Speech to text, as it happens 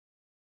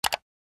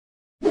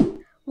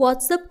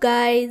What's up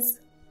guys?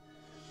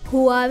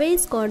 Huawei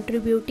is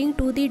contributing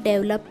to the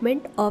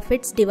development of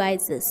its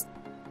devices.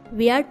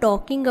 We are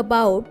talking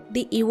about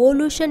the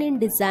evolution in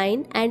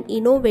design and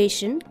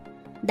innovation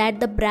that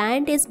the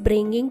brand is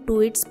bringing to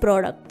its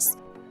products.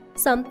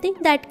 Something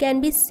that can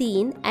be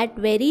seen at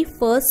very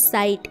first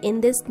sight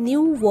in this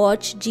new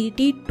Watch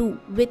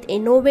GT2 with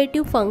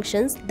innovative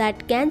functions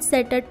that can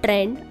set a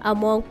trend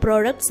among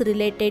products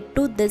related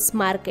to this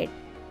market.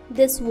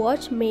 This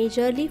watch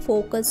majorly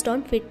focused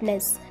on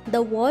fitness.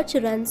 The watch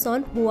runs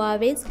on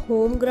Huawei's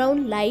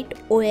homegrown Light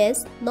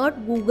OS,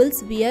 not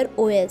Google's Wear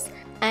OS,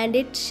 and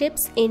it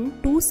ships in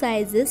two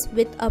sizes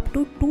with up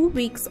to 2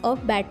 weeks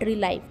of battery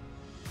life.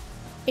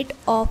 It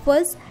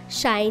offers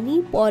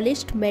shiny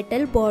polished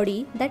metal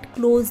body that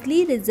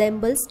closely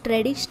resembles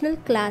traditional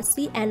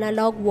classy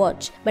analog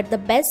watch, but the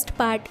best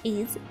part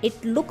is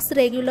it looks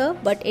regular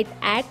but it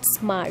acts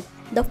smart.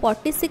 The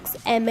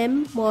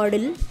 46mm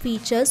model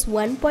features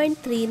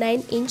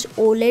 1.39-inch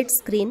OLED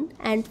screen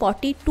and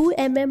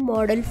 42mm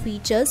model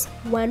features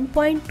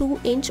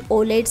 1.2-inch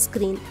OLED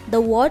screen.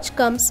 The watch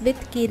comes with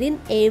Kirin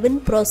A1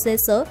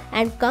 processor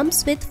and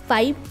comes with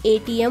 5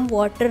 ATM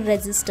water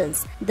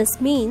resistance. This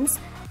means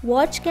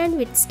watch can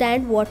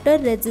withstand water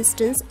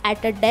resistance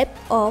at a depth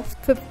of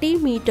 50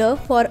 meters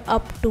for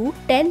up to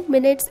 10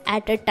 minutes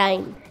at a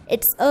time.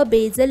 It's a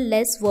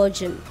bezel-less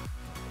version.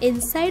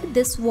 Inside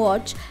this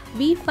watch,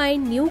 we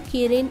find new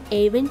Kirin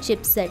A1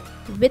 chipset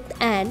with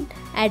an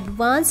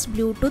advanced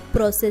Bluetooth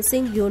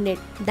processing unit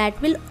that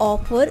will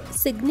offer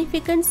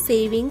significant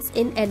savings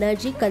in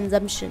energy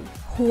consumption.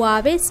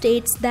 Huawei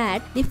states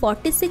that the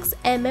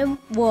 46mm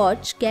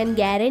watch can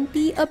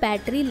guarantee a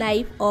battery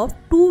life of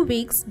 2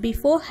 weeks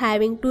before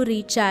having to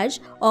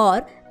recharge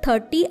or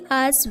 30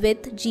 hours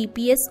with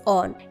GPS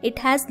on. It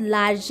has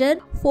larger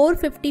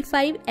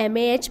 455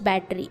 mAh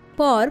battery.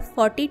 For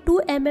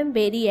 42mm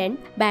variant,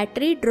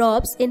 battery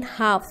drops in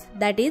half,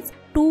 that is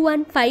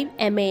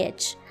 215 mAh.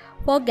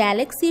 For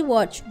Galaxy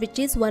Watch, which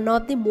is one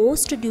of the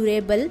most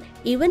durable,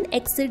 even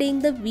exceeding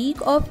the week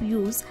of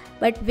use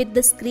but with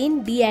the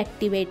screen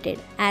deactivated.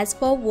 As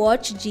for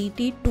Watch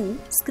GT2,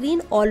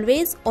 screen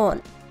always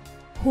on.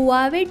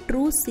 Huawei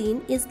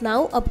TrueScene is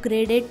now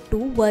upgraded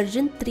to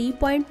version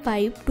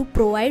 3.5 to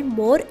provide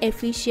more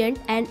efficient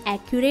and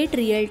accurate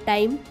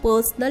real-time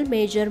personal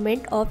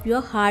measurement of your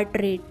heart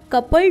rate.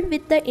 Coupled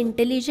with the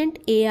intelligent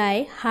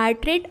AI heart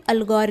rate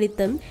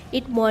algorithm,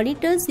 it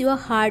monitors your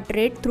heart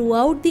rate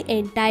throughout the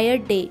entire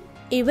day,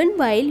 even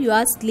while you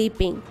are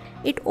sleeping.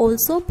 It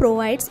also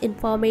provides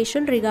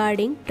information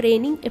regarding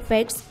training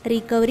effects,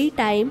 recovery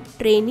time,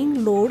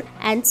 training load,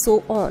 and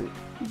so on.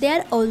 They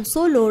are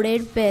also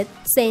loaded with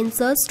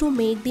sensors to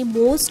make the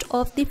most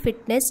of the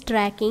fitness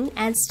tracking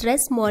and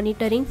stress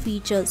monitoring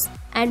features.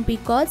 And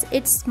because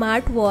it's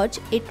smartwatch,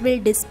 it will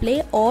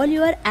display all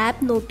your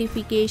app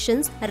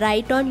notifications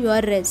right on your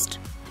wrist.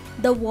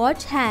 The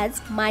watch has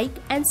mic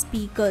and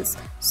speakers,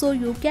 so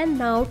you can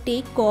now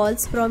take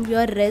calls from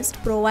your wrist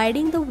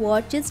providing the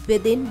watch is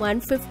within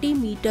 150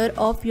 meters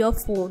of your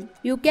phone.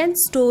 You can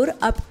store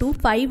up to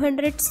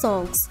 500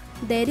 songs.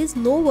 There is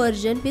no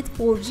version with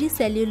 4G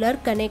cellular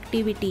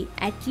connectivity,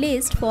 at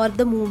least for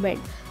the moment,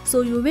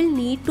 so you will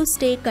need to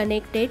stay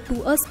connected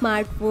to a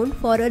smartphone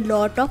for a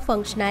lot of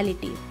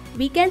functionality.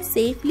 We can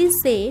safely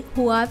say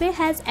Huawei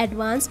has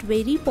advanced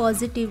very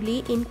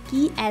positively in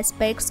key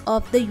aspects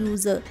of the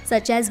user,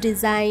 such as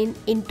design,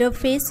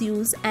 interface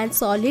use, and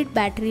solid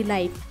battery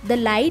life. The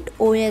Light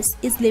OS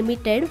is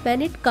limited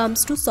when it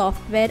comes to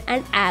software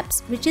and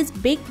apps, which is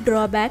big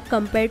drawback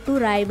compared to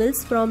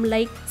rivals from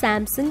like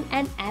Samsung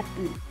and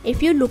Apple.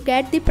 If you look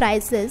at the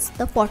prices,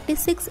 the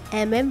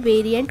 46mm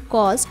variant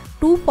cost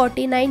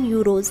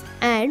 €249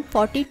 and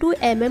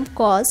 42mm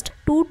cost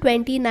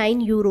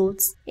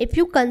 €229. If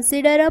you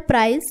consider a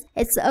price,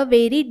 it's a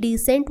very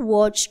decent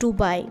watch to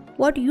buy.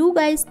 What you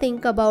guys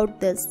think about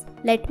this?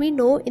 Let me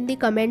know in the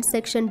comment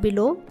section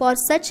below. For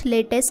such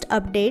latest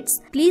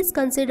updates, please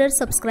consider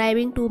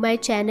subscribing to my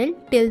channel.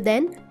 Till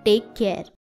then, take care.